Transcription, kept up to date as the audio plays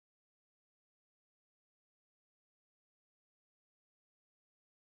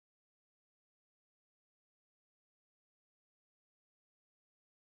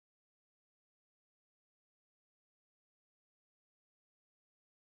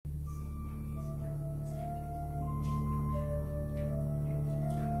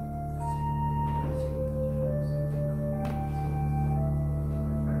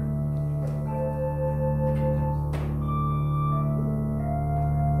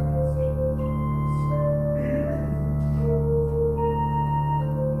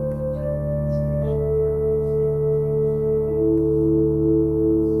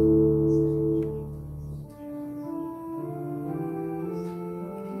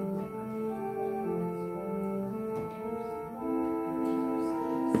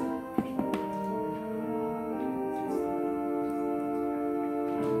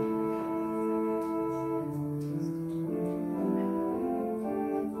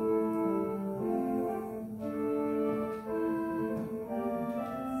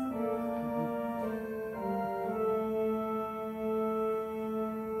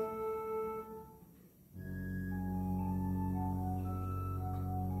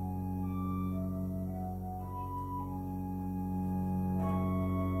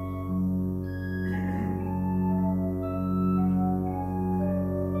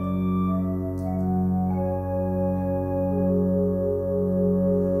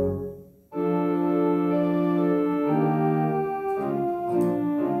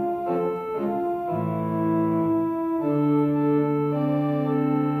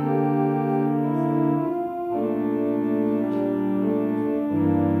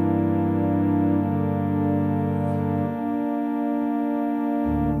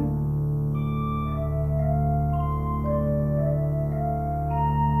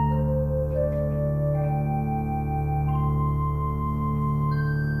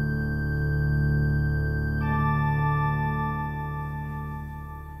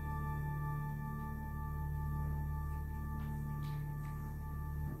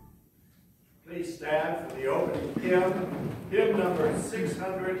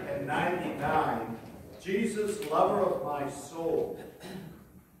699, Jesus, lover of my soul.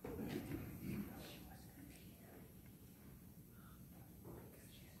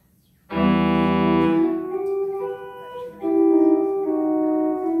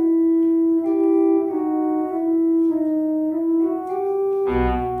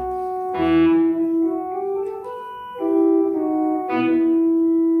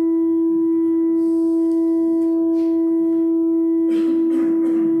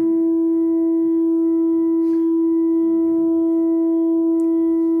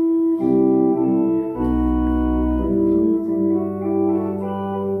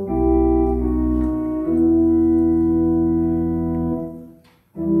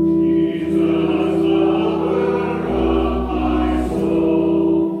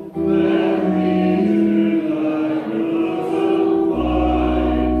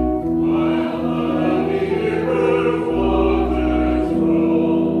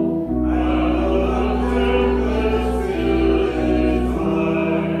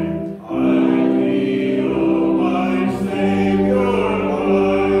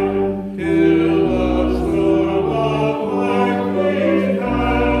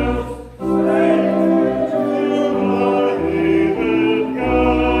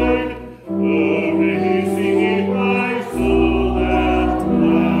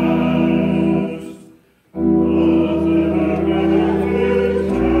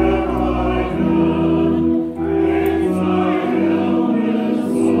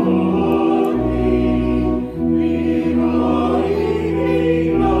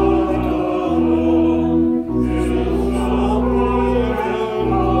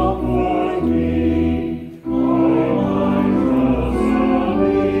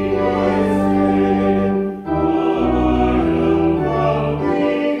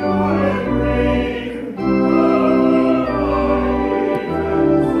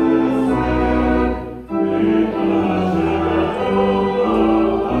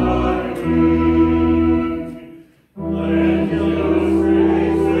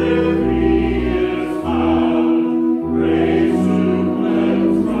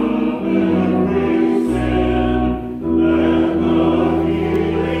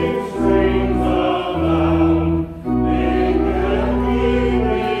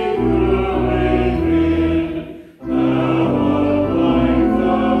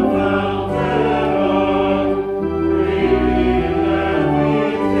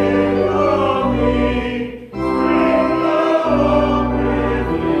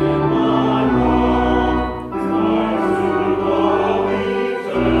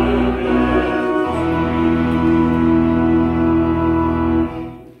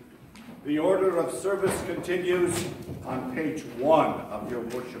 Continues on page 1 of your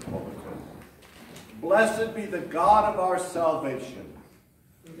worship bulletin. Blessed be the God of our salvation.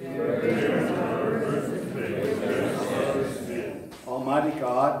 Almighty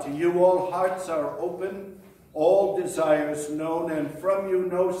God, to you all hearts are open, all desires known, and from you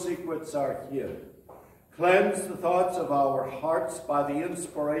no secrets are hid. Cleanse the thoughts of our hearts by the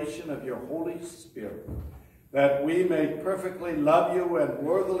inspiration of your Holy Spirit, that we may perfectly love you and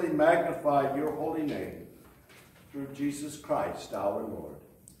worthily magnify your holy name. Through Jesus Christ our Lord.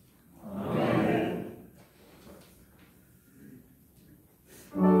 Amen.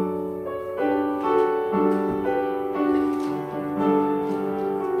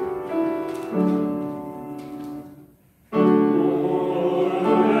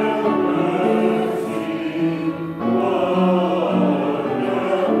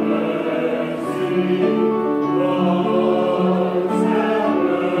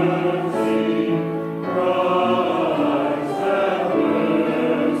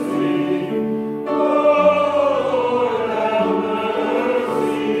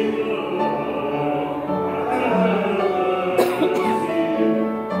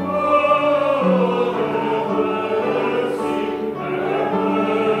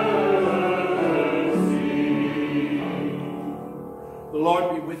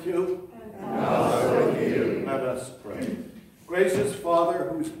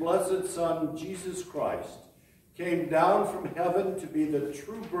 Jesus Christ came down from heaven to be the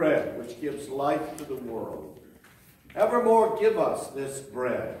true bread which gives life to the world. Evermore give us this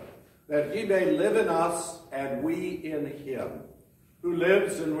bread, that he may live in us and we in him, who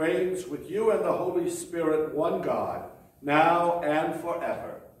lives and reigns with you and the Holy Spirit, one God, now and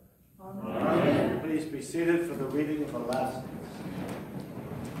forever. Amen. Please be seated for the reading of the last.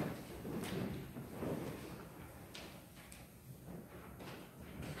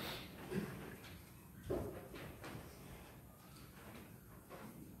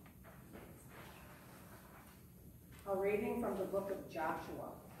 A reading from the book of Joshua.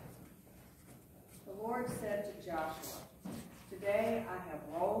 The Lord said to Joshua, "Today I have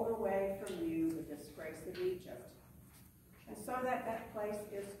rolled away from you the disgrace of Egypt." And so that place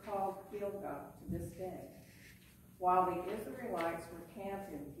is called Gilgal to this day. While the Israelites were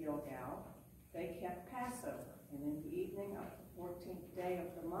camped in Gilgal, they kept Passover, and in the evening of the 14th day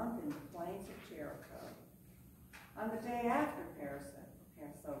of the month in the plains of Jericho. On the day after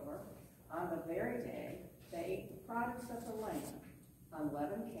Passover, on the very day, they ate the produce of the land,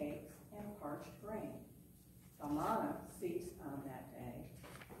 unleavened cakes and parched grain. The manna ceased on that day,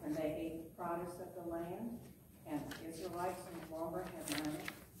 and they ate the produce of the land, and the Israelites no longer had manna.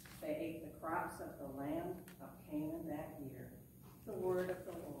 They ate the crops of the land of Canaan that year. The word of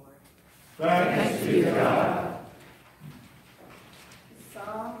the Lord. Thanks be to God. The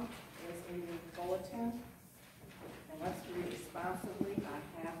psalm is in your bulletin, and let's read responsibly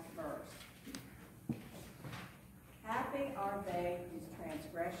by half verse. Happy are they whose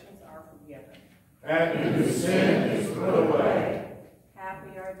transgressions are forgiven, And whose sin is put away.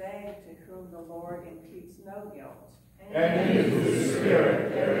 Happy are they to whom the Lord imputes no guilt, And in whose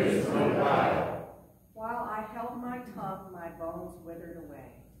spirit there is no guile. While I held my tongue, my bones withered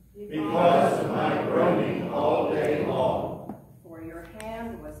away, Because of my groaning all day long. for your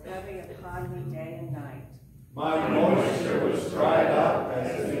hand was heavy upon me day and night. My moisture was dried up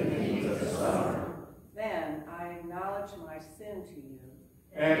as in the heat of summer. Then I acknowledged my sin to you,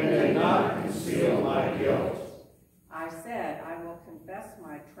 And did not conceal my guilt. I said, I will confess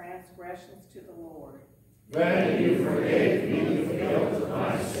my transgressions to the Lord. Then you forgave me the guilt of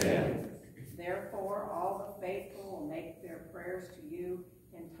my sin. Therefore, all the faithful will make their prayers to you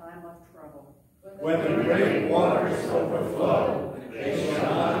in time of trouble. When the great waters overflow, they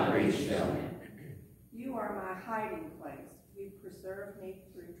shall not reach them. You are my hiding place. You preserve me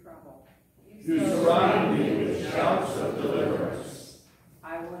through trouble. You surround me with shouts of deliverance.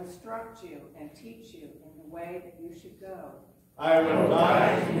 I will instruct you and teach you in the way that you should go. I will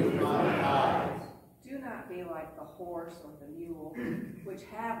guide you with my eyes. Do not be like the horse or the mule, which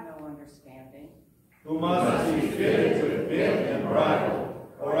have no understanding, Who must be fitted with bit and bridle,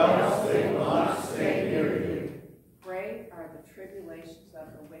 or else they will not stay near you. great are the tribulations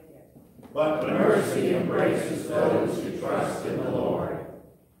of the wicked. But mercy embraces those who trust in the Lord.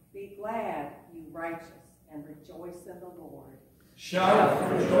 Be glad, you righteous, and rejoice in the Lord. Shout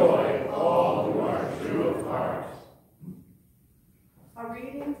for joy, all who are true of heart. A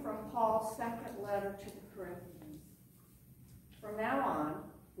reading from Paul's second letter to the Corinthians. From now on,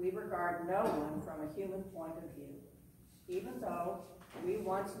 we regard no one from a human point of view, even though we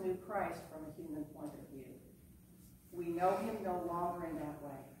once knew Christ from a human point of view. We know him no longer in that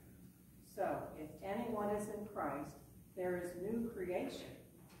way. So, if anyone is in Christ, there is new creation.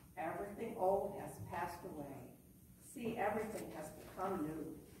 Everything old has passed away. See, everything has become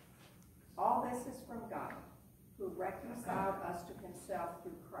new. All this is from God, who reconciled us to himself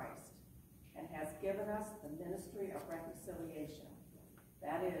through Christ, and has given us the ministry of reconciliation.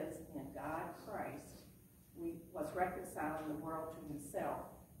 That is, in God, Christ, was reconciling the world to himself,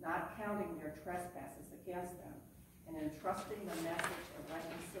 not counting their trespasses against them, and entrusting the message of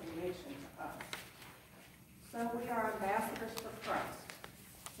reconciliation to us. So we are ambassadors for Christ.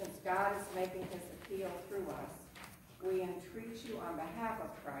 Since God is making his appeal through us, we entreat you on behalf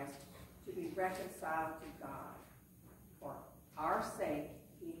of Christ to be reconciled to God. For our sake,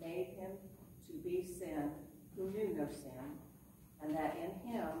 he made him to be sin who knew no sin, and that in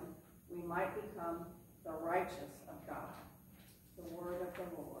him we might become the righteous of God. The word of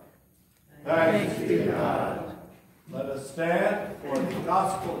the Lord. Thanks be to God. Let us stand for the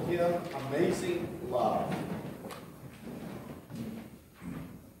gospel hymn, Amazing Love.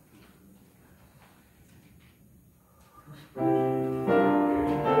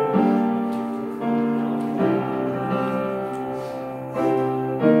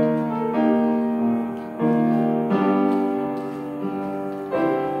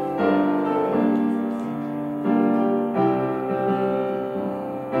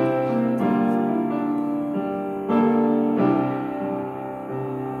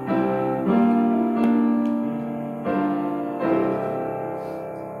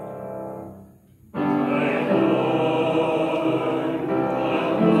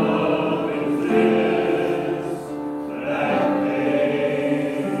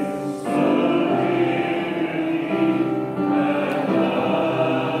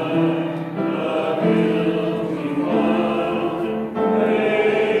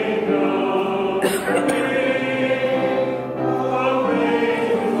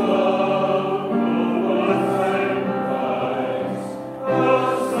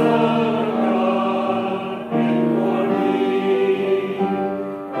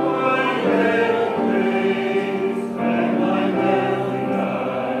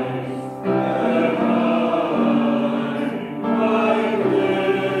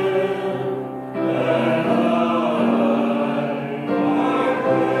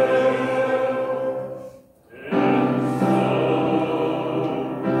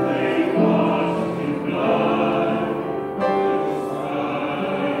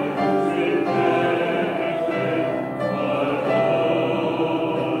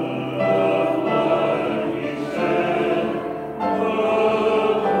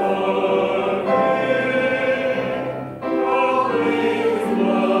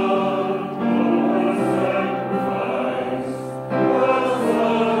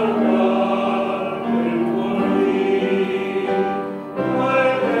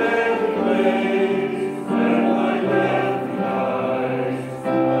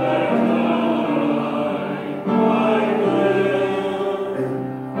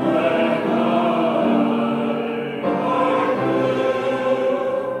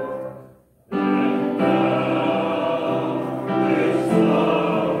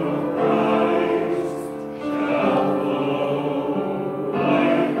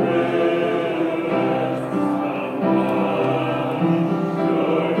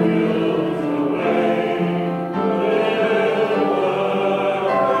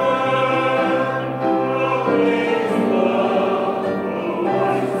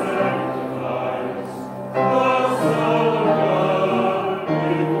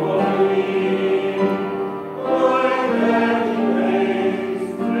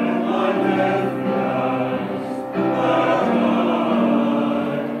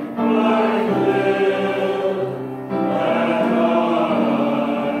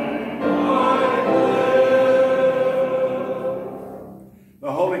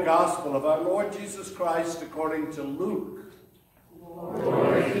 according to Luke.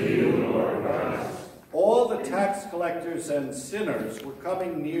 Glory to you, Lord Christ. All the tax collectors and sinners were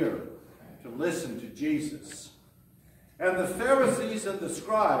coming near to listen to Jesus. And the Pharisees and the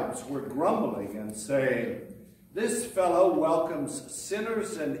scribes were grumbling and saying, "This fellow welcomes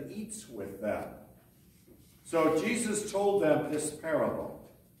sinners and eats with them." So Jesus told them this parable.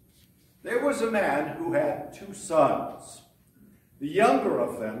 There was a man who had 2 sons. The younger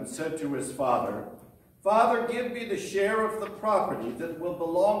of them said to his father, "Father, give me the share of the property that will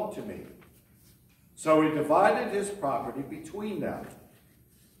belong to me." So he divided his property between them.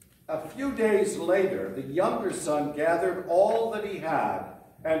 A few days later, the younger son gathered all that he had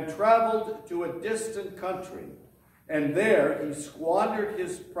and traveled to a distant country, and there he squandered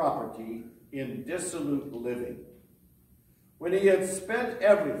his property in dissolute living. When he had spent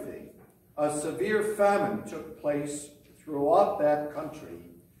everything, a severe famine took place throughout that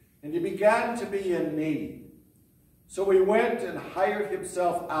country, and he began to be in need. So he went and hired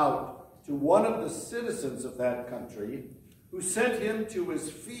himself out to one of the citizens of that country, who sent him to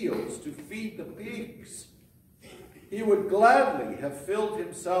his fields to feed the pigs. He would gladly have filled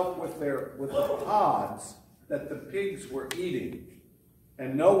himself with the pods that the pigs were eating,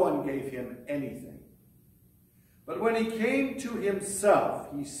 and no one gave him anything. But when he came to himself,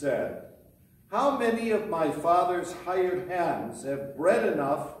 he said, "How many of my father's hired hands have bread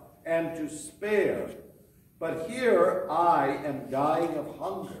enough and to spare? But here I am dying of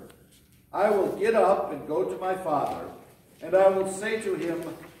hunger. I will get up and go to my father, and I will say to him,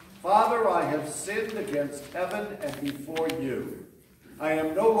 'Father, I have sinned against heaven and before you. I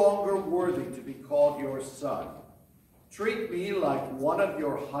am no longer worthy to be called your son. Treat me like one of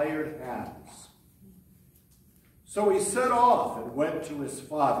your hired hands.' So he set off and went to his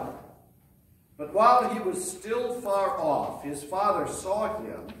father. But while he was still far off, his father saw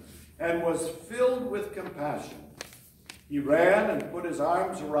him and was filled with compassion. He ran and put his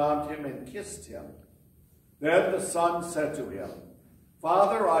arms around him and kissed him. Then the son said to him,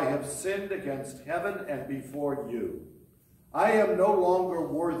 'Father, I have sinned against heaven and before you. I am no longer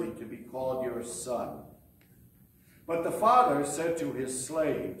worthy to be called your son.' But the father said to his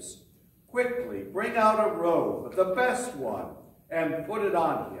slaves, 'Quickly, bring out a robe, the best one, and put it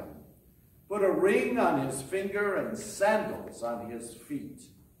on him. Put a ring on his finger and sandals on his feet.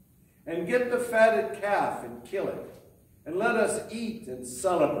 And get the fatted calf and kill it, and let us eat and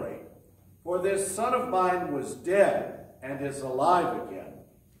celebrate. For this son of mine was dead and is alive again.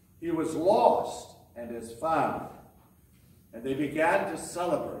 He was lost and is found.' And they began to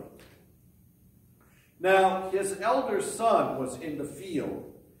celebrate. Now his elder son was in the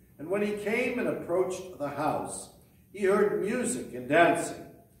field, and when he came and approached the house, he heard music and dancing.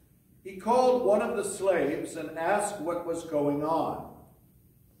 He called one of the slaves and asked what was going on.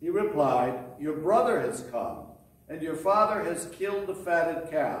 He replied, 'Your brother has come, and your father has killed the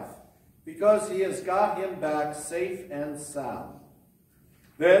fatted calf, because he has got him back safe and sound.'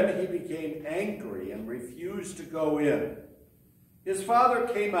 Then he became angry and refused to go in. His father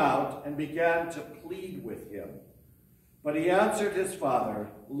came out and began to plead with him. But he answered his father,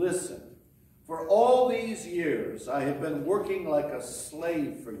 'Listen, for all these years I have been working like a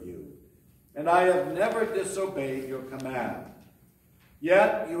slave for you, and I have never disobeyed your command.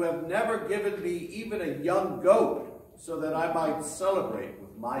 Yet you have never given me even a young goat so that I might celebrate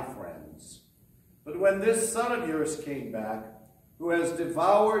with my friends. But when this son of yours came back, who has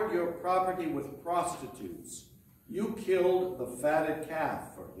devoured your property with prostitutes, you killed the fatted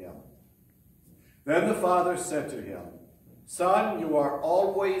calf for him.' Then the father said to him, 'Son, you are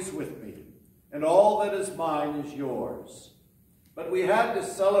always with me, and all that is mine is yours. But we had to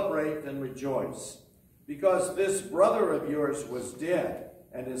celebrate and rejoice, because this brother of yours was dead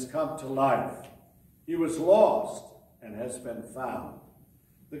and has come to life. He was lost and has been found.'"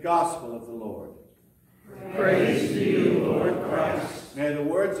 The Gospel of the Lord. Praise to you, Lord Christ. May the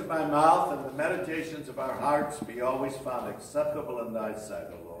words of my mouth and the meditations of our hearts be always found acceptable in thy sight,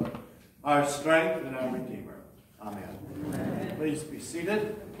 O Lord, our strength and our Redeemer. Amen. Amen. Please be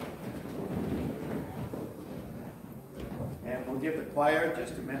seated. And we'll give the choir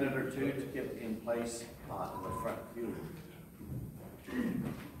just a minute or two to get in place on the front pew.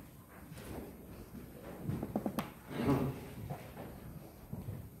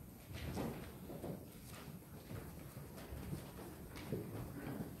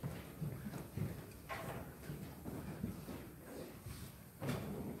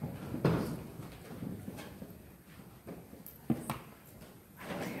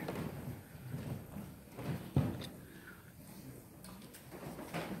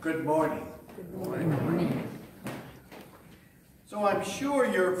 Good morning. Good morning. So I'm sure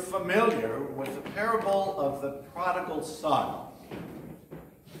you're familiar with the parable of the prodigal son.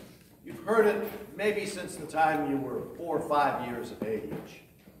 You've heard it maybe since the time you were 4 or 5 years of age.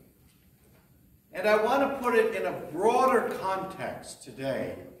 And I want to put it in a broader context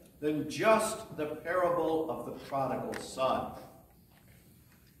today than just the parable of the prodigal son.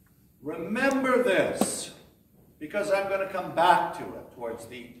 Remember this, because I'm going to come back to it towards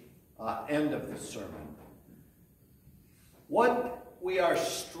the end of the sermon. What we are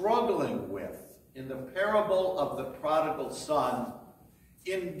struggling with in the parable of the prodigal son,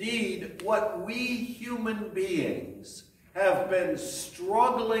 indeed what we human beings have been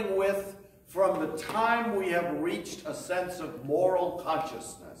struggling with from the time we have reached a sense of moral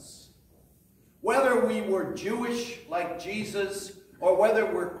consciousness. Whether we were Jewish like Jesus, or whether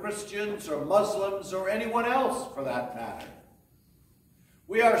we're Christians or Muslims or anyone else for that matter.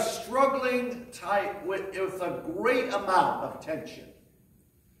 We are struggling with a great amount of tension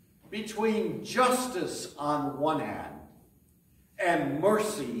between justice on one hand and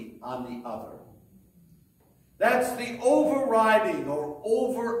mercy on the other. That's the overriding or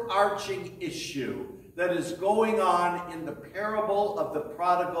overarching issue that is going on in the parable of the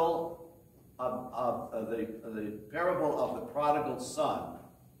prodigal the parable of the prodigal son.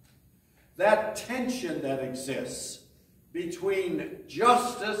 That tension that exists between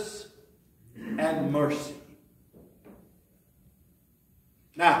justice and mercy.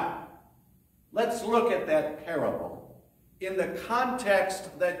 Now, let's look at that parable in the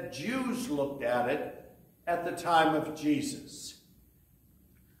context that Jews looked at it at the time of Jesus.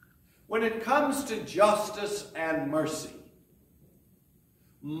 When it comes to justice and mercy,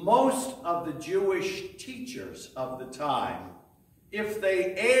 most of the Jewish teachers of the time, if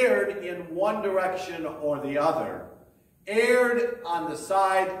they erred in one direction or the other, erred on the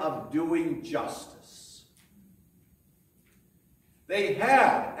side of doing justice. They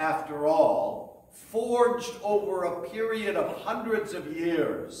had, after all, forged over a period of hundreds of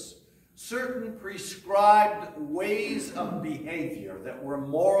years certain prescribed ways of behavior that were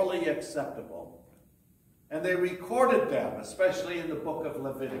morally acceptable. And they recorded them, especially in the book of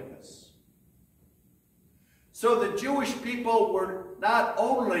Leviticus. So the Jewish people were not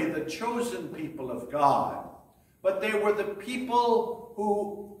only the chosen people of God, but they were the people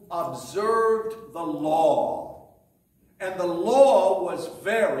who observed the law. And the law was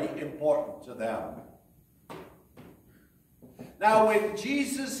very important to them. Now, when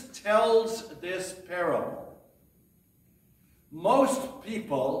Jesus tells this parable, most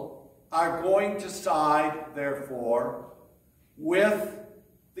people are going to side, therefore, with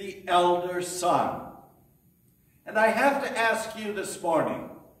the elder son. And I have to ask you this morning,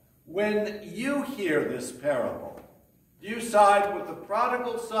 when you hear this parable, do you side with the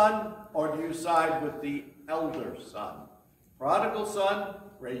prodigal son or do you side with the elder son? Prodigal son,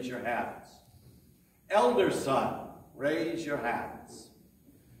 raise your hands. Elder son, raise your hands.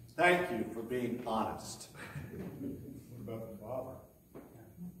 Thank you for being honest. What about the Father?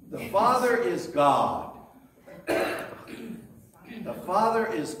 The Father is God. The Father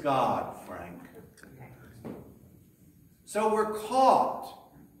is God, Frank. So we're caught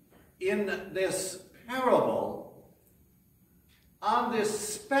in this parable on this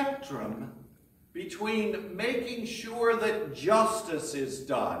spectrum between making sure that justice is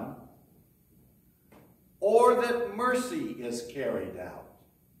done or that mercy is carried out.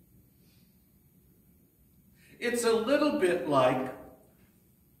 It's a little bit like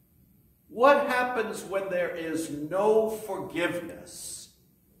what happens when there is no forgiveness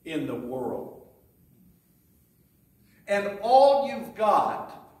in the world. And all you've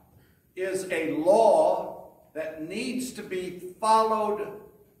got is a law that needs to be followed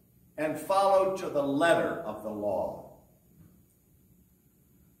and followed to the letter of the law.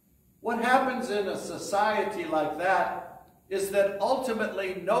 What happens in a society like that is that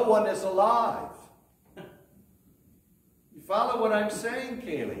ultimately no one is alive. You follow what I'm saying,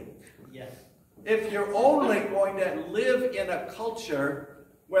 Kaylee? Yes. If you're only going to live in a culture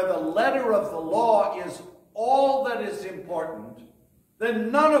where the letter of the law is all that is important, then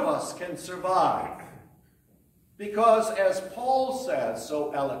none of us can survive. Because as Paul says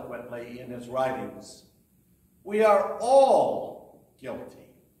so eloquently in his writings, we are all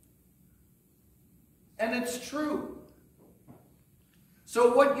guilty. And it's true.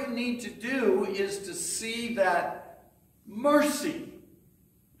 So what you need to do is to see that mercy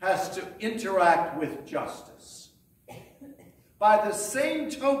has to interact with justice. By the same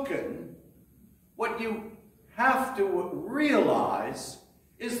token, what you have to realize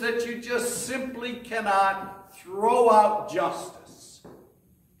is that you just simply cannot throw out justice.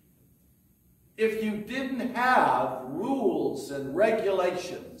 if you didn't have rules and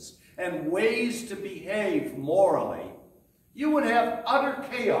regulations and ways to behave morally, you would have utter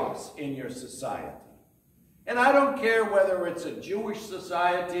chaos in your society. And I don't care whether it's a Jewish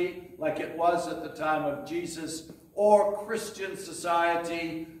society like it was at the time of Jesus or Christian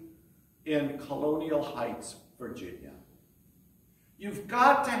society in Colonial Heights, Virginia. You've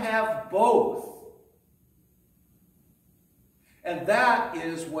got to have both. And that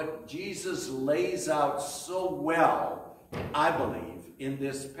is what Jesus lays out so well, I believe, in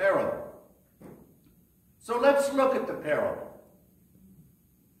this parable. So let's look at the parable.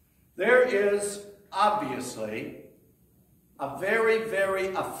 There is obviously a very,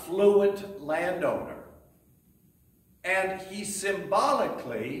 very affluent landowner, and he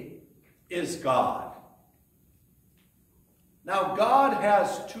symbolically is God. Now, God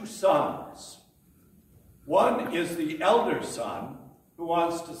has two sons. One is the elder son, who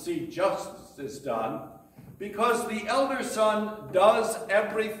wants to see justice done, because the elder son does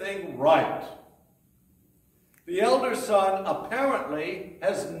everything right. The elder son apparently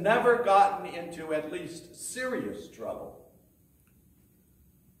has never gotten into at least serious trouble.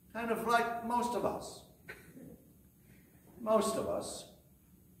 Kind of like most of us. Most of us.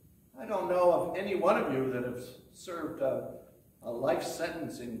 I don't know of any one of you that have served a life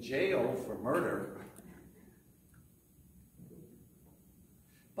sentence in jail for murder.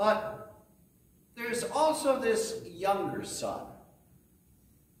 But there's also this younger son,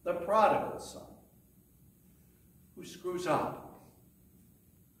 the prodigal son, who screws up.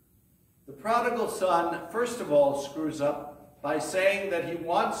 The prodigal son, first of all, screws up by saying that he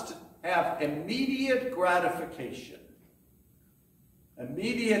wants to have immediate gratification.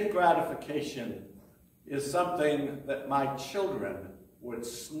 Immediate gratification is something that my children would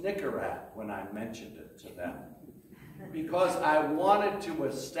snicker at when I mentioned it to them, because I wanted to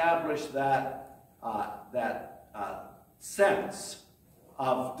establish that sense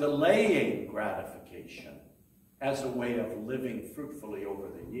of delaying gratification as a way of living fruitfully over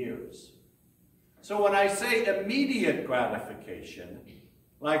the years. So when I say immediate gratification,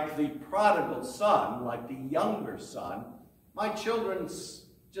 like the prodigal son, like the younger son, my children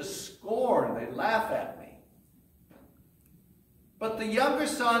just scorn, they laugh at me. But the younger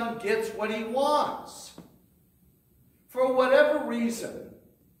son gets what he wants. For whatever reason,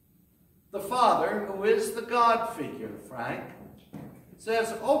 the father, who is the God figure, Frank,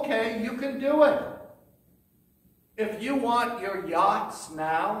 says, okay, you can do it. If you want your yachts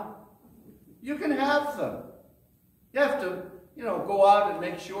now, you can have them. You have to, go out and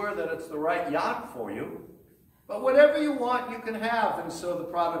make sure that it's the right yacht for you. But whatever you want, you can have. And so the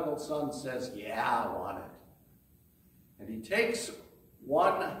prodigal son says, yeah, I want it. And he takes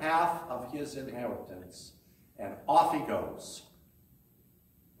 1/2 of his inheritance, and off he goes.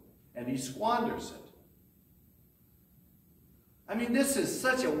 And he squanders it. I mean, this is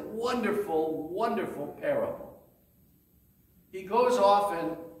such a wonderful, wonderful parable. He goes off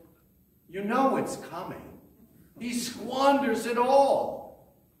and you know it's coming. He squanders it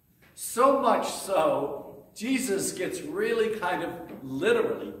all. So much so, Jesus gets really kind of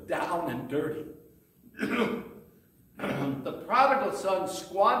literally down and dirty. The prodigal son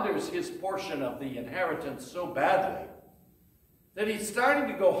squanders his portion of the inheritance so badly that he's starting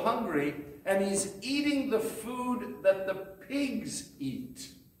to go hungry, and he's eating the food that the pigs eat.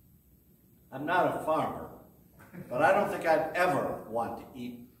 I'm not a farmer, but I don't think I'd ever want to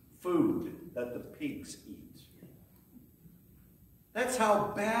eat food that the pigs eat. That's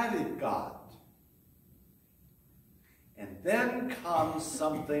how bad it got. And then comes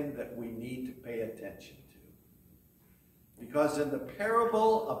something that we need to pay attention to. Because in the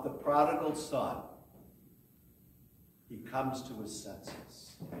parable of the prodigal son, he comes to his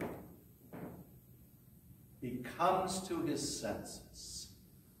senses. He comes to his senses.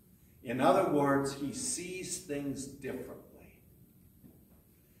 In other words, he sees things differently.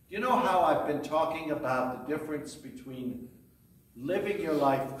 Do you know how I've been talking about the difference between living your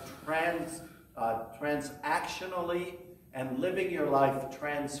life transactionally and living your life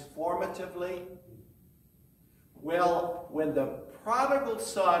transformatively? Well, when the prodigal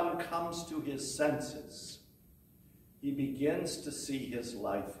son comes to his senses, he begins to see his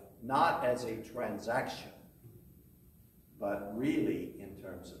life not as a transaction, but really in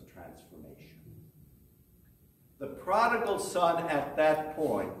terms of transformation. The prodigal son at that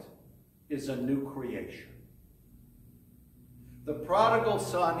point is a new creation. The prodigal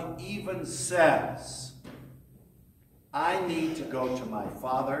son even says, I need to go to my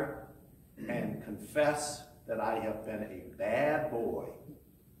father and confess that I have been a bad boy.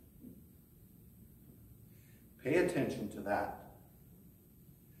 Pay attention to that.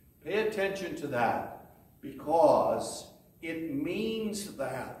 Pay attention to that, because it means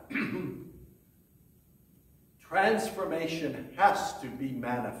that transformation has to be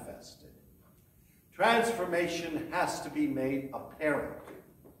manifested. Transformation has to be made apparent.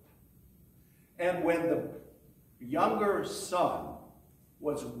 And when the younger son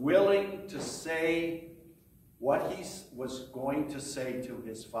was willing to say what he was going to say to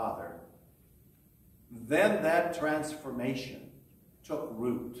his father, then that transformation took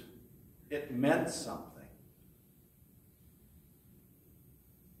root. It meant something.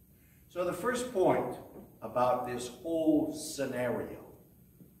 So the first point about this whole scenario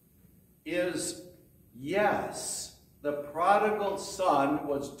is, yes, the prodigal son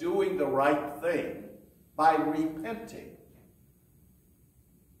was doing the right thing by repenting,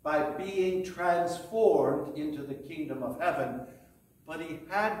 by being transformed into the kingdom of heaven, but he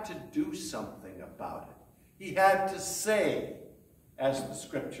had to do something about it. He had to say, as the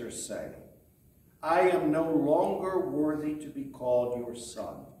scriptures say, I am no longer worthy to be called your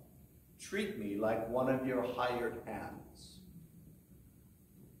son. Treat me like one of your hired hands.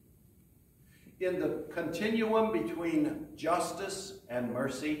 In the continuum between justice and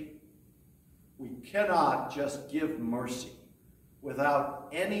mercy, we cannot just give mercy without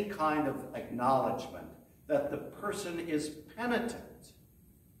any kind of acknowledgement that the person is penitent,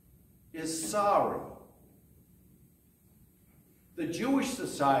 is sorry. The Jewish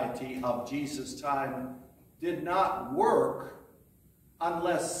society of Jesus' time did not work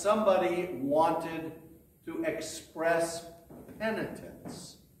unless somebody wanted to express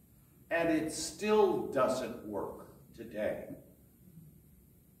penitence. And it still doesn't work today.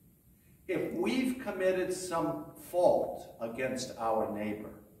 If we've committed some fault against our neighbor,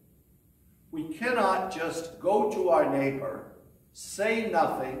 we cannot just go to our neighbor, say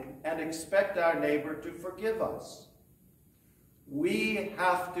nothing, and expect our neighbor to forgive us. We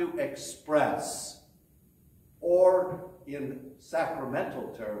have to express, or in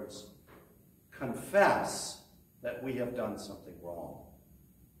sacramental terms, confess that we have done something wrong.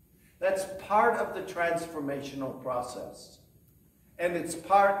 That's part of the transformational process. And it's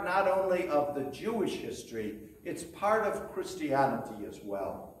part not only of the Jewish history, it's part of Christianity as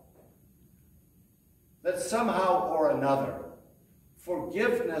well. That somehow or another,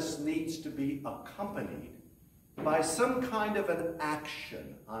 forgiveness needs to be accompanied by some kind of an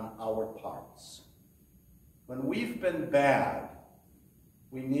action on our parts. When we've been bad,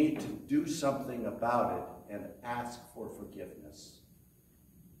 we need to do something about it and ask for forgiveness.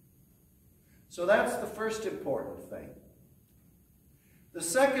 So that's the first important thing. The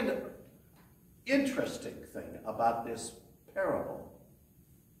second interesting thing about this parable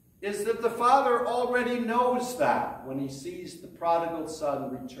is that the father already knows that when he sees the prodigal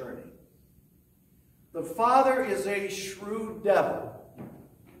son returning. The father is a shrewd devil,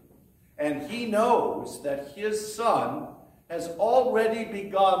 and he knows that his son has already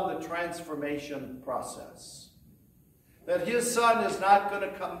begun the transformation process. That his son is not going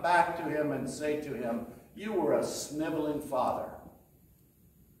to come back to him and say to him, you were a sniveling father.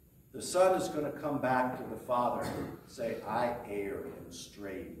 The son is going to come back to the father and say, I erred and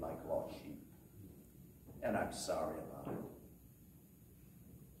strayed like lost sheep, and I'm sorry about it.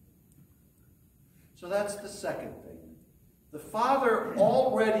 So that's the second thing. The father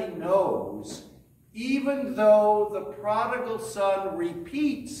already knows, even though the prodigal son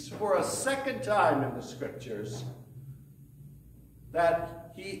repeats for a second time in the scriptures,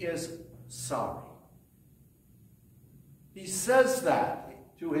 that he is sorry. He says that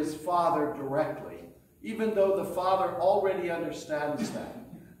to his father directly, even though the father already understands that.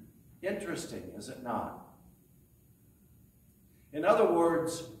 Interesting, is it not? In other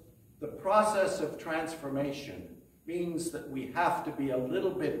words, the process of transformation means that we have to be a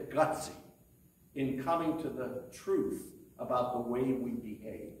little bit gutsy in coming to the truth about the way we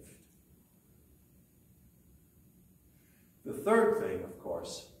behaved. The third thing, of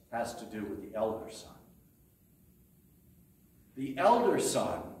course, has to do with the elder son. The elder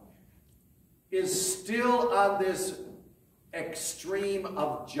son is still on this extreme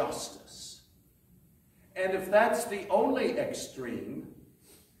of justice. And if that's the only extreme,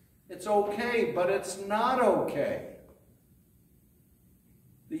 it's okay, but it's not okay.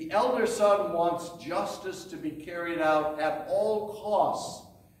 The elder son wants justice to be carried out at all costs,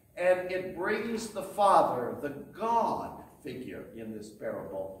 and it brings the father, the God figure in this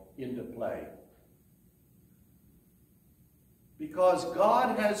parable, into play. Because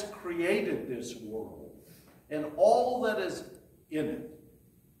God has created this world and all that is in it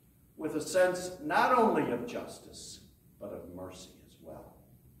with a sense not only of justice, but of mercy as well.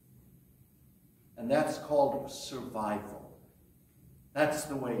 And that's called survival. That's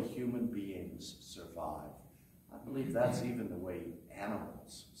the way human beings survive. I believe that's even the way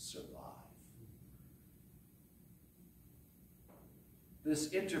animals survive.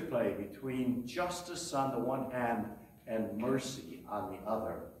 This interplay between justice on the one hand and mercy on the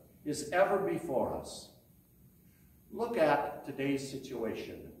other is ever before us. Look at today's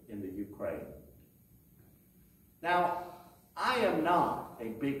situation in the Ukraine. Now, I am not a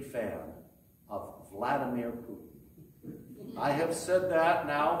big fan of Vladimir Putin. I have said that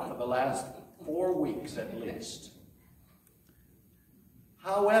now for the last 4 weeks at least.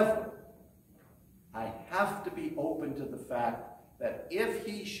 However, I have to be open to the fact that if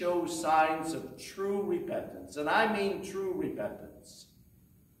he shows signs of true repentance, and I mean true repentance,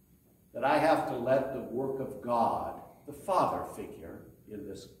 that I have to let the work of God, the Father figure in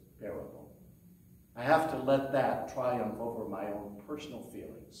this parable, I have to let that triumph over my own personal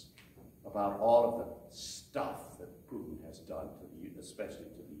feelings about all of the stuff that Putin has done, especially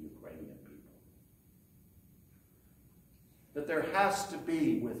to the Ukrainian people. That there has to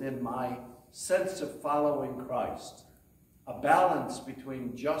be, within my sense of following Christ, a balance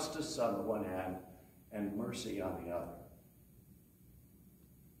between justice on the one hand and mercy on the other.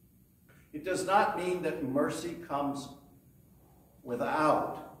 It does not mean that mercy comes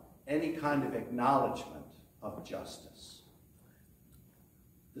without any kind of acknowledgement of justice.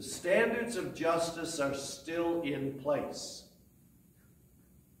 The standards of justice are still in place,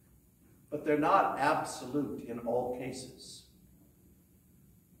 but they're not absolute in all cases.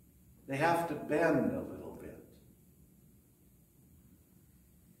 They have to bend a little bit.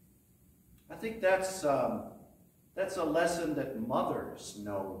 I think that's a lesson that mothers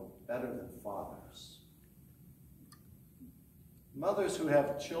know better than fathers. Mothers who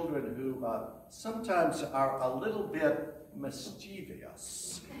have children who sometimes are a little bit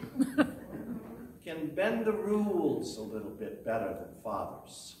mischievous can bend the rules a little bit better than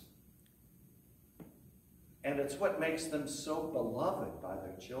fathers. And it's what makes them so beloved by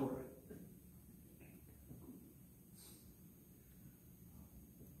their children.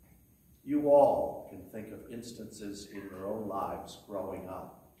 You all can think of instances in your own lives growing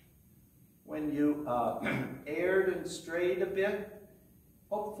up when you erred and strayed a bit,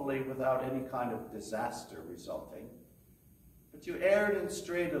 hopefully without any kind of disaster resulting. But you erred and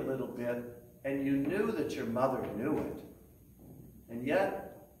strayed a little bit, and you knew that your mother knew it, and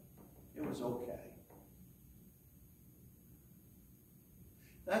yet it was okay.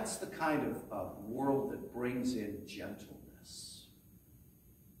 That's the kind of world that brings in gentleness.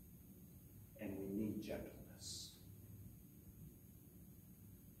 And we need gentleness.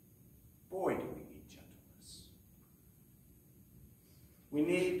 Boy, do we need gentleness. We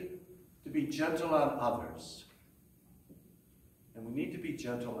need to be gentle on others. And we need to be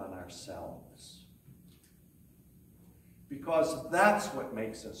gentle on ourselves. Because that's what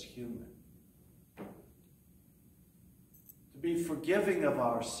makes us human. To be forgiving of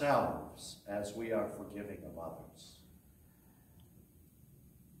ourselves as we are forgiving of others.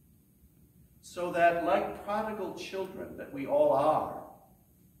 So that, like prodigal children that we all are,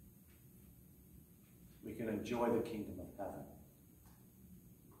 we can enjoy the kingdom of heaven.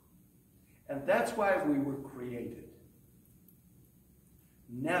 And that's why we were created.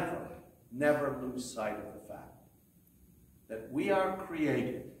 Never, never lose sight of the fact that we are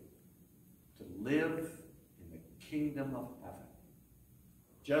created to live in the kingdom of heaven,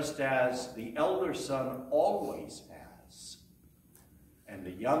 just as the elder son always has, and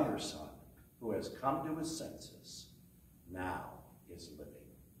the younger son, who has come to his senses, now is living.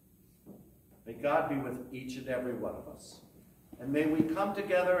 May God be with each and every one of us. And may we come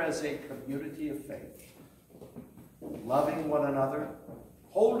together as a community of faith, loving one another,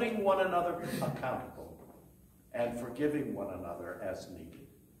 holding one another accountable, and forgiving one another as needed.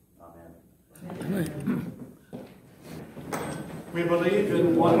 Amen. We believe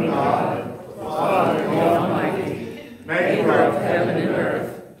in one God, Father Almighty, maker of heaven and earth,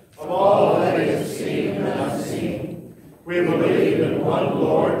 of all that is seen and unseen. We believe in one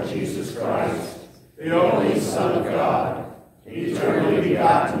Lord Jesus Christ, the only Son of God, eternally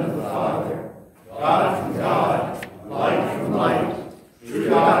begotten of the Father, God from God, light from light, true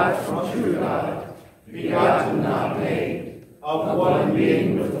God from true God, begotten, not made, of one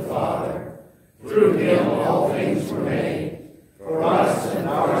being with the Father. Through him all things were made. For us and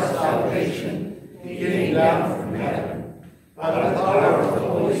our salvation, he came down from heaven. By the power of the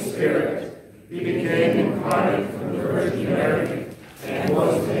Holy Spirit, he became incarnate from the Virgin Mary and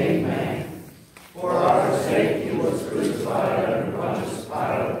was made man. For our sake he was crucified under Pontius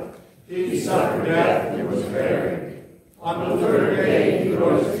Pilate. He suffered death and was buried. On the third day he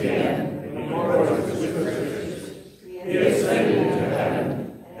rose again, in accordance with the Scriptures. He ascended into heaven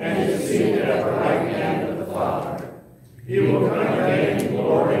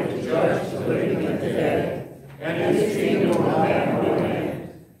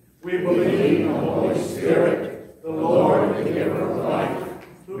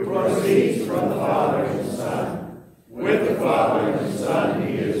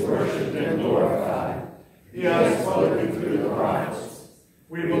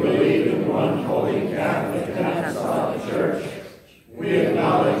one holy Catholic and Apostolic Church. We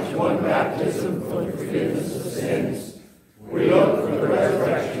acknowledge one baptism for the forgiveness of sins. We look for the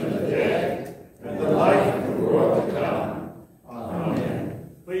resurrection of the dead and the life of the world to come.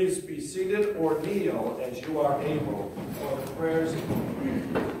 Amen. Please be seated or kneel as you are able for the prayers of the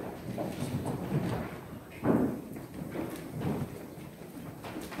community.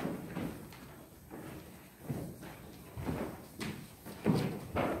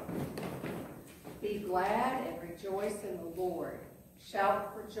 Be glad and rejoice in the Lord.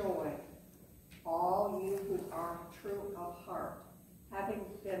 Shout for joy, all you who are true of heart. Having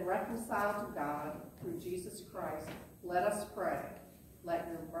been reconciled to God through Jesus Christ, let us pray. Let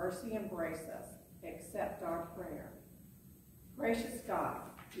your mercy embrace us. Accept our prayer. Gracious God,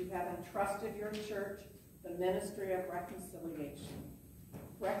 you have entrusted your church the ministry of reconciliation.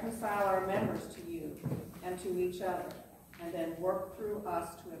 Reconcile our members to you and to each other, and then work through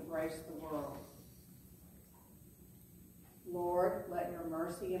us to embrace the world. Lord, let your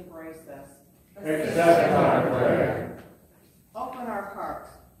mercy embrace us. Accept our prayer. Open our hearts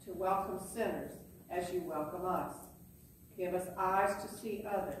to welcome sinners as you welcome us. Give us eyes to see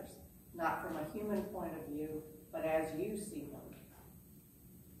others, not from a human point of view, but as you see them.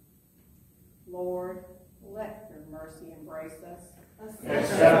 Lord, let your mercy embrace us.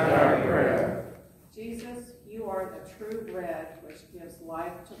 Accept our prayer. Jesus, you are the true bread which gives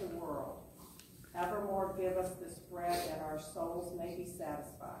life to the world. Evermore give us this bread that our souls may be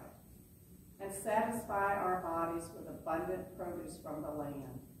satisfied, and satisfy our bodies with abundant produce from the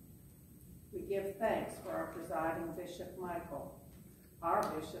land. We give thanks for our presiding Bishop Michael, our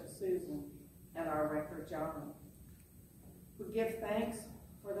Bishop Susan, and our Rector John. We give thanks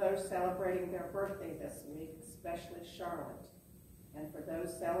for those celebrating their birthday this week, especially Charlotte, and for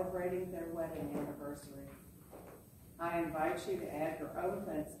those celebrating their wedding anniversary. I invite you to add your own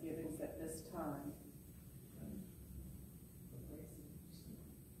thanksgivings at this time.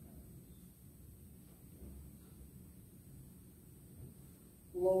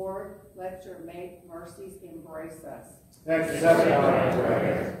 Lord, let your mercies embrace us. Accept our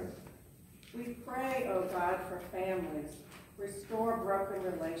prayer. We pray, O God, for families. Restore broken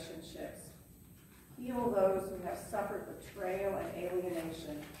relationships. Heal those who have suffered betrayal and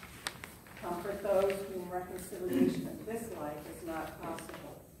alienation. Comfort those whom reconciliation in this life is not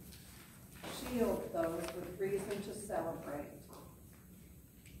possible. Shield those with reason to celebrate.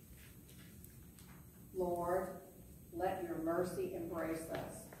 Lord, let your mercy embrace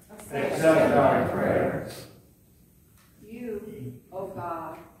us. Accept our prayer. You, O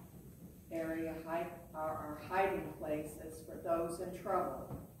God, are our hiding places for those in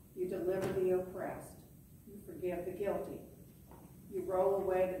trouble. You deliver the oppressed. You forgive the guilty. You roll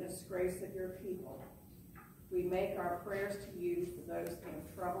away the disgrace of your people. We make our prayers to you for those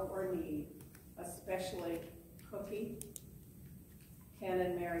in trouble or need, especially Cookie, Ken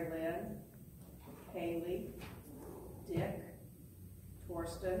and Mary Lynn, Haley, Dick,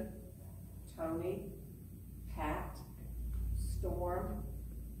 Torsten, Tony, Pat, Storm,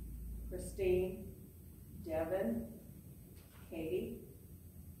 Christine, Devin, Katie,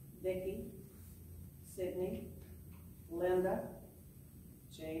 Vicki, Sydney, Linda,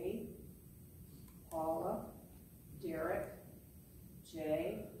 Jamie, Paula, Derek,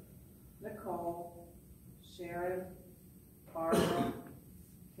 Jay, Nicole, Sharon, Barbara,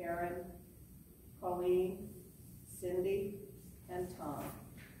 Karen, Colleen, Cindy, and Tom.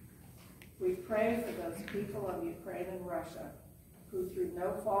 We pray for those people of Ukraine and Russia who, through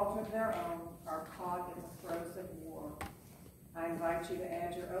no fault of their own, are caught in the throes of war. I invite you to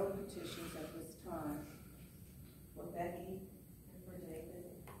add your own petitions at this time. For Becky and for David.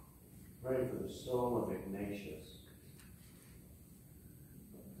 Pray for the soul of Ignatius.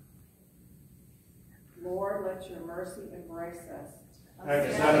 Lord, let your mercy embrace us.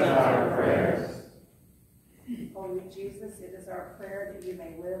 Accept our prayers. Holy Jesus, it is our prayer that you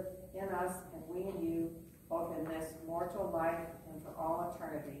may live in us and we in you, both in this mortal life and for all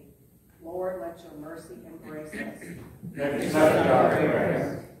eternity. Lord, let your mercy embrace us. Accept our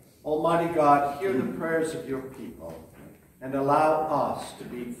prayers. Almighty God, hear the prayers of your people and allow us to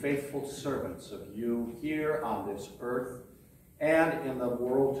be faithful servants of you here on this earth and in the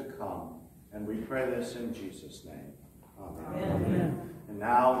world to come. And we pray this in Jesus' name. Amen. Amen. And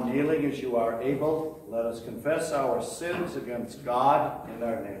now, kneeling as you are able, let us confess our sins against God and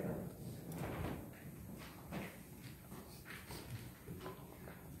our neighbor.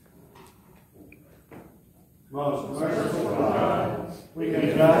 Most merciful God, we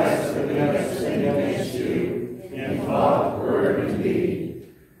confess that we have sinned against you in thought, word, and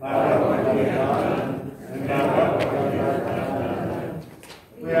deed, by what we have done and by what we have not done.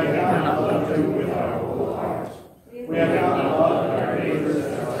 We have not loved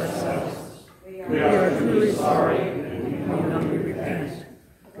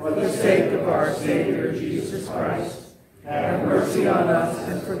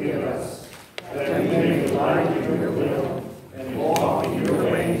and forgive us, that we may delight in your will and walk in your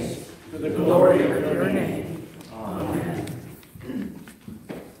ways, to the glory of your name. Amen.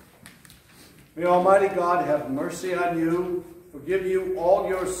 May Almighty God have mercy on you, forgive you all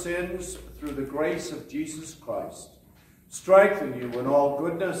your sins through the grace of Jesus Christ, strengthen you in all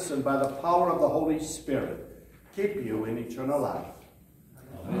goodness, and by the power of the Holy Spirit, keep you in eternal life.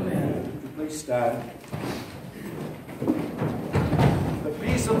 Amen. Would you please stand? The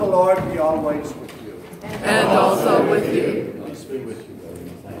peace of the Lord be always with you. And also with you. Peace be with you.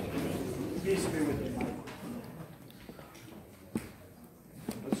 Peace be with you.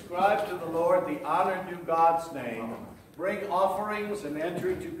 Ascribe to the Lord the honor due God's name. Bring offerings and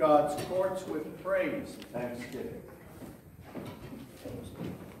enter into God's courts with praise and thanksgiving.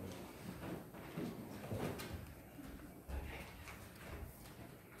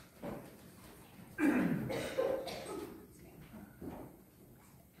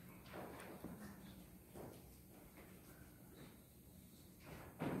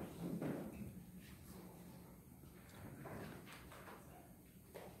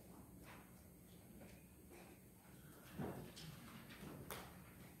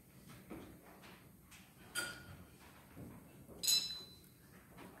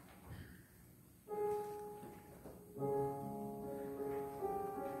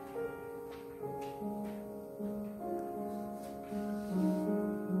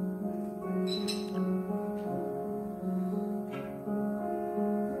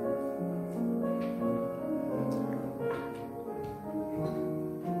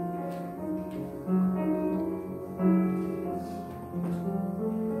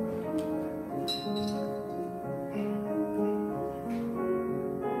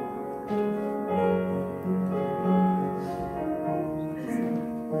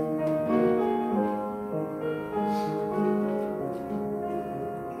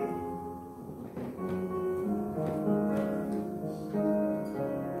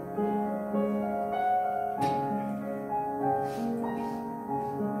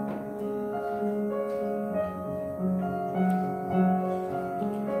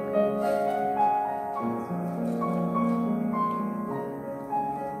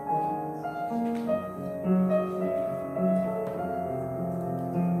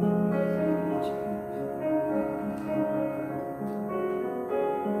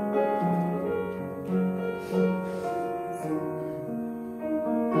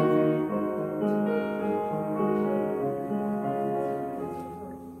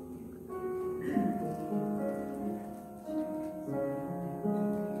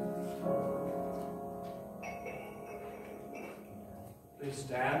 Please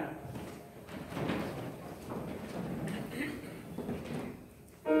stand.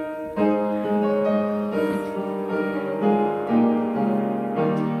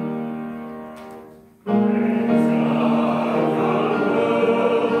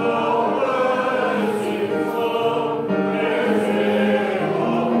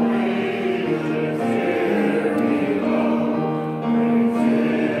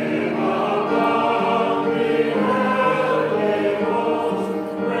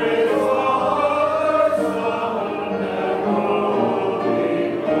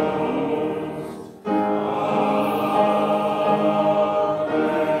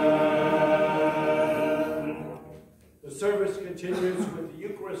 Continues with the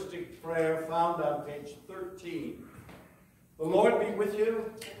Eucharistic prayer found on page 13. The Lord be with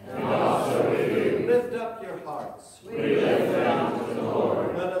you. And also with you. Lift up your hearts. We lift them to the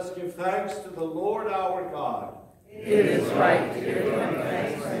Lord. Let us give thanks to the Lord our God. It is right to give him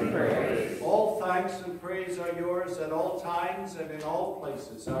thanks and praise. All thanks and praise are yours at all times and in all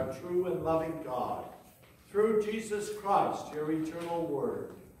places, our true and loving God. Through Jesus Christ, your eternal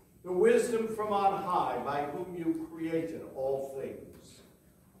word, the wisdom from on high by whom you created all things.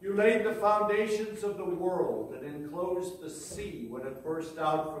 You laid the foundations of the world and enclosed the sea when it burst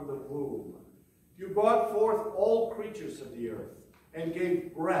out from the womb. You brought forth all creatures of the earth and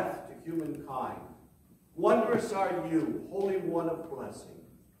gave breath to humankind. Wondrous are you, Holy One of blessing.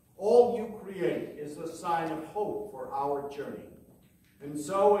 All you create is a sign of hope for our journey. And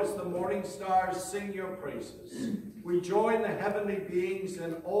so, as the morning stars sing your praises, we join the heavenly beings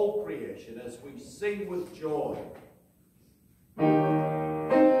in all creation as we sing with joy.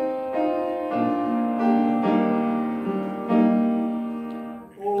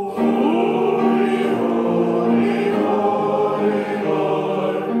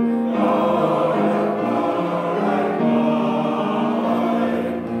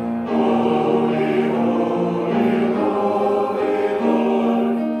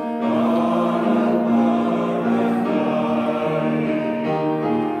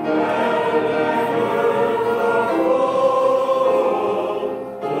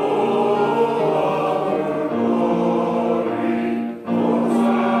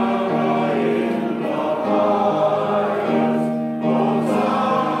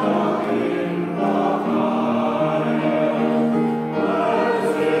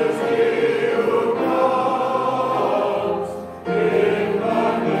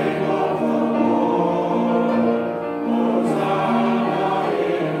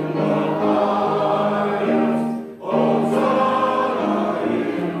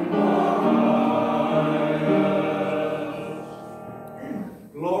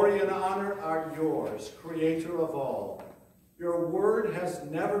 has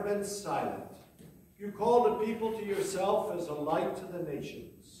never been silent. You called a people to yourself as a light to the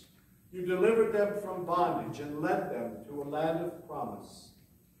nations. You delivered them from bondage and led them to a land of promise.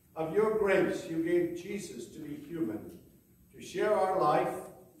 Of your grace, you gave Jesus to be human, to share our life,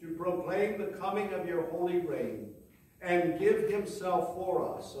 to proclaim the coming of your holy reign, and give himself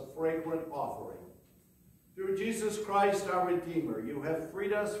for us a fragrant offering. Through Jesus Christ, our Redeemer, you have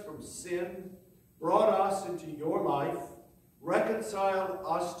freed us from sin, brought us into your life, reconciled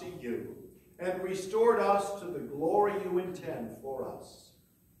us to you, and restored us to the glory you intend for us.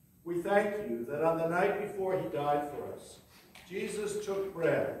 We thank you that on the night before he died for us, Jesus took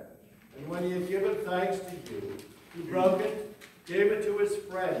bread, and when he had given thanks to you, he broke it, gave it to his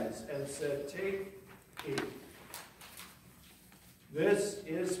friends, and said, "Take, eat. This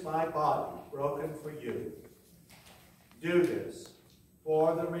is my body broken for you. Do this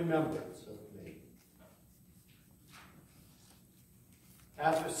for the remembrance of me."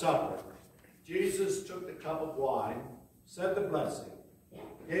 After supper, Jesus took the cup of wine, said the blessing,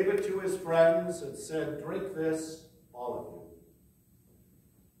 gave it to his friends, and said, "Drink this, all of you.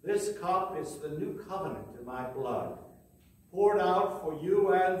 This cup is the new covenant in my blood, poured out for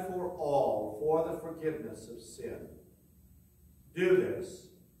you and for all for the forgiveness of sin. Do this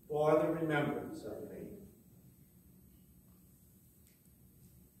for the remembrance of me."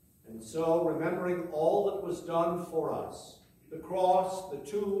 And so, remembering all that was done for us, the cross, the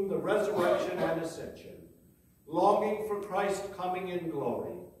tomb, the resurrection, and ascension, longing for Christ coming in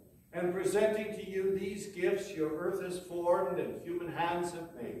glory, and presenting to you these gifts your earth has formed and human hands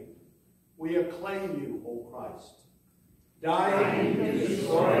have made, we acclaim you, O Christ. Dying, you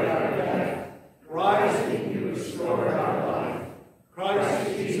destroyed our death. Rising, you restored our life.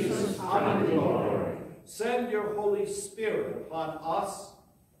 Christ Jesus, come in glory. Send your Holy Spirit upon us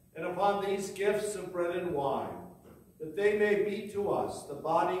and upon these gifts of bread and wine, that they may be to us the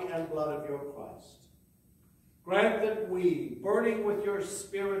body and blood of your Christ. Grant that we, burning with your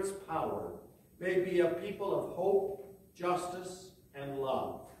Spirit's power, may be a people of hope, justice, and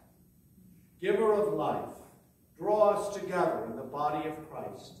love. Giver of life, draw us together in the body of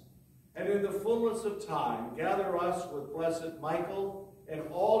Christ, and in the fullness of time, gather us with blessed Michael and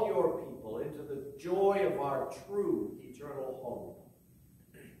all your people into the joy of our true eternal home.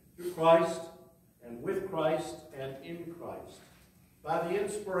 Through Christ, and with Christ, and in Christ, by the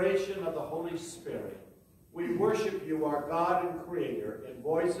inspiration of the Holy Spirit, we worship you, our God and Creator, in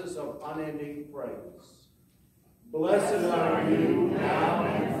voices of unending praise. Blessed are you now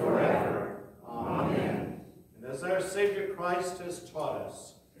and forever. Amen. And as our Savior Christ has taught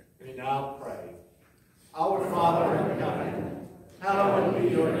us, we now pray. Our Father in heaven, hallowed be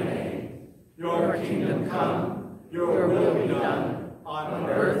your name. Your kingdom come, your will be done, on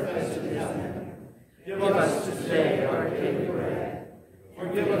earth as in heaven. Give us today our daily bread.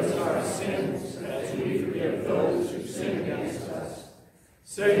 Forgive us our sins as we forgive those who sin against us.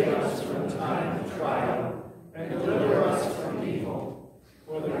 Save us from time of trial, and deliver us from evil.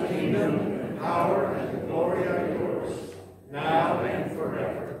 For the kingdom, and power, and the glory are yours, now and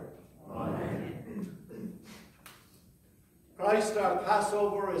forever. Amen. Christ our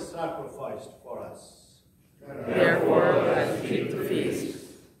Passover is sacrificed for us. Therefore, let us keep the feast.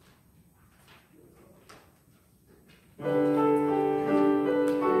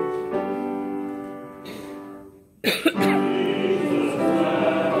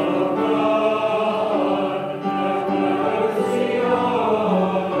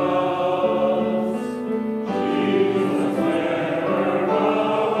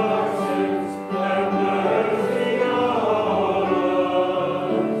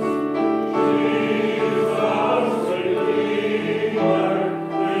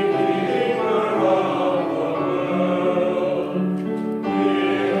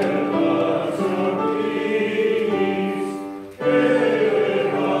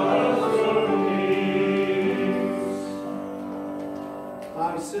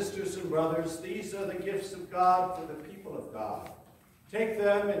 Take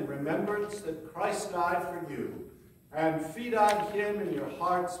them in remembrance that Christ died for you, and feed on him in your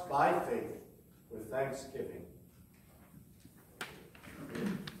hearts by faith with thanksgiving.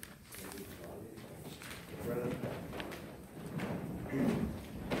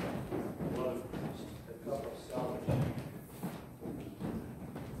 Blood of Christ, the cup of salvation.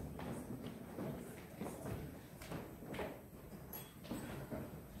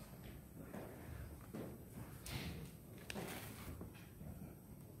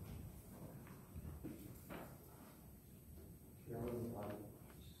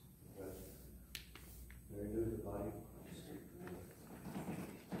 Very good.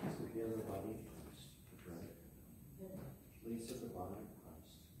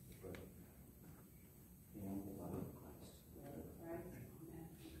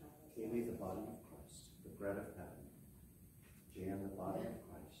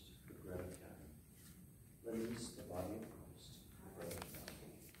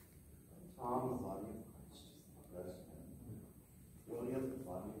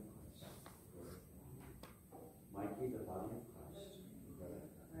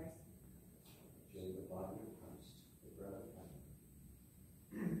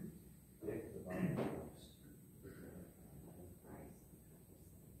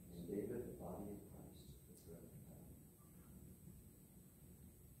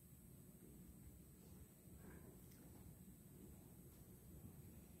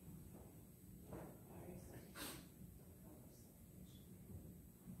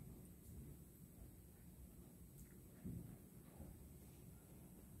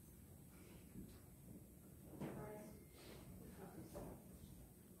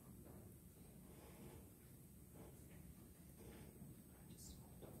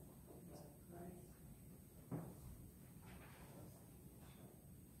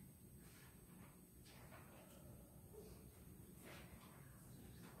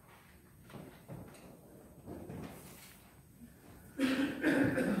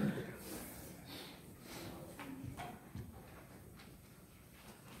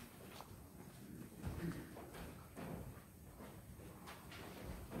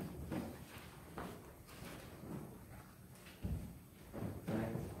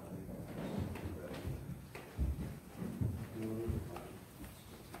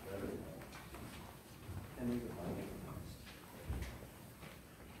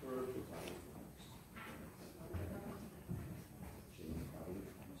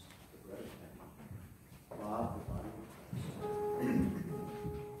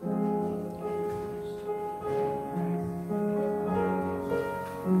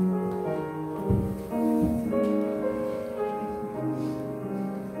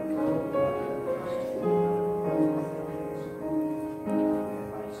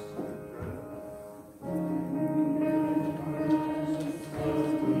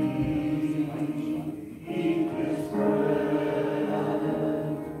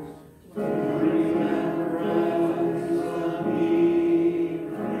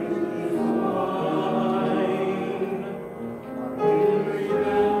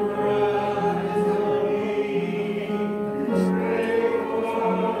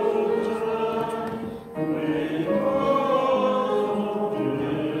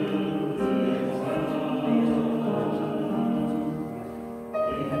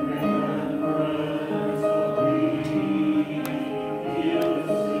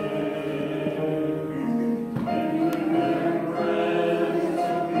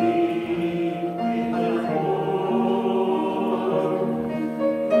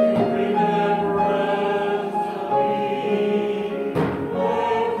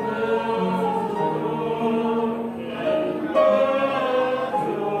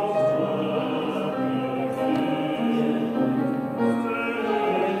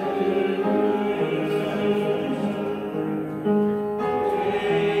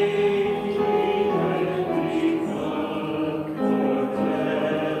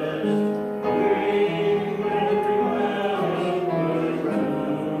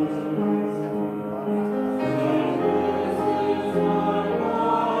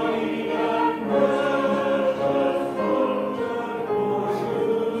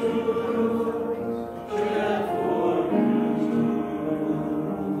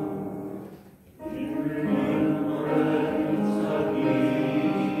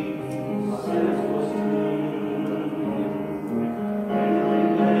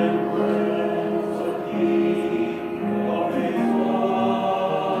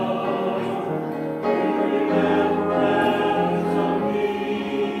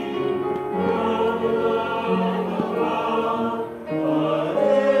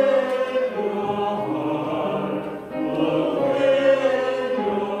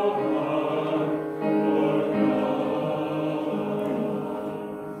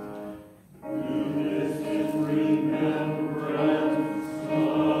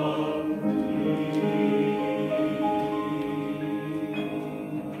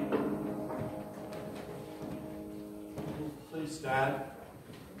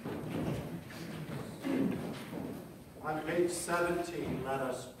 page 17, let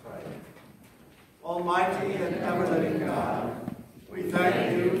us pray. Almighty and ever-living God, we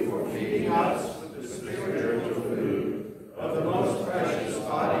thank you for feeding us with the spiritual food of the most precious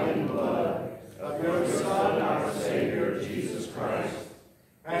body and blood of your Son, our Savior, Jesus Christ,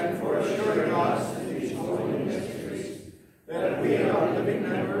 and for assuring us in these holy mysteries that we are living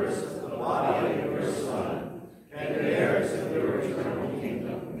members of the body of your Son and heirs of your eternal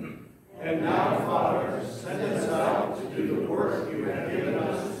kingdom. And now, Father, send us out to do the work you have given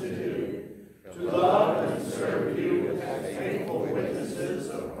us to do, to love and serve you as faithful witnesses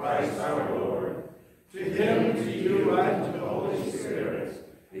of Christ our Lord. To him, to you, and to the Holy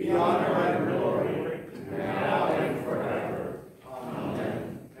Spirit, be honor and glory, now and forever.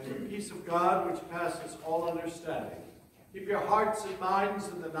 Amen. And the peace of God, which passes all understanding, keep your hearts and minds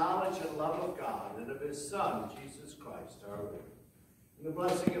in the knowledge and love of God and of his Son, Jesus Christ, our Lord. And the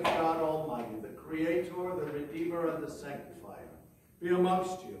blessing of God Almighty, the Creator, the Redeemer, and the Sanctifier, be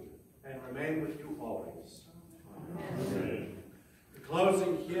amongst you and remain with you always. Amen. The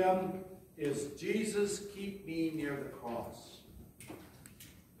closing hymn is Jesus, Keep Me Near the Cross.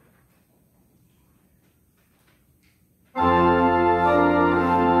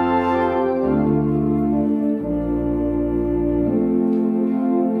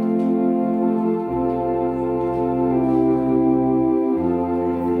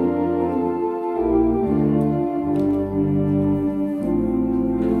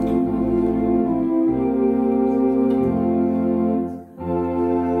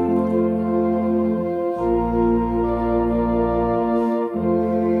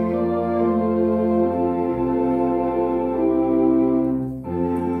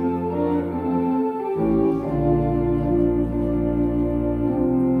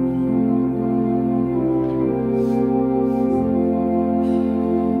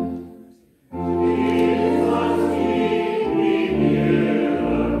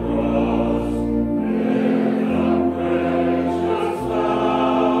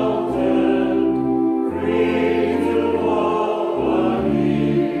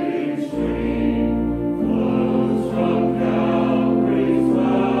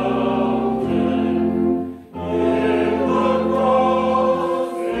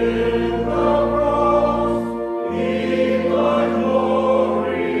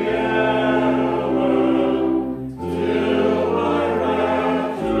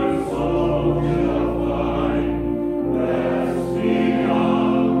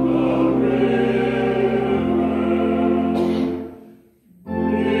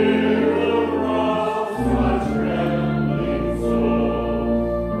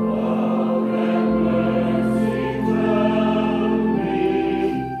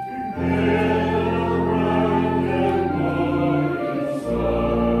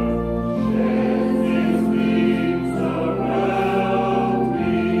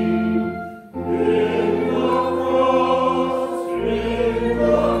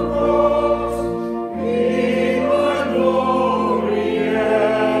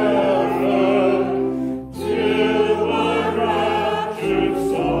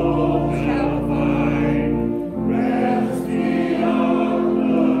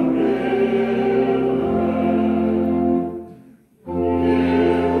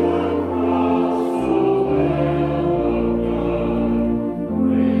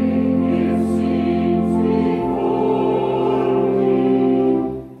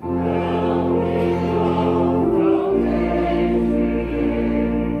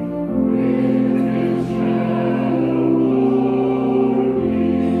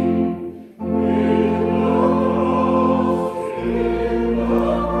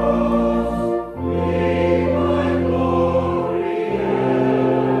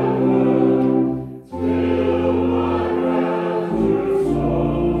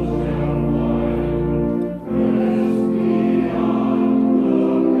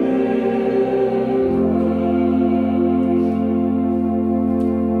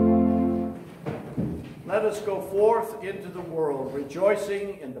 Let us go forth into the world,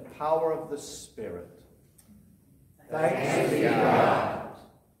 rejoicing in the power of the Spirit. Thanks be to God.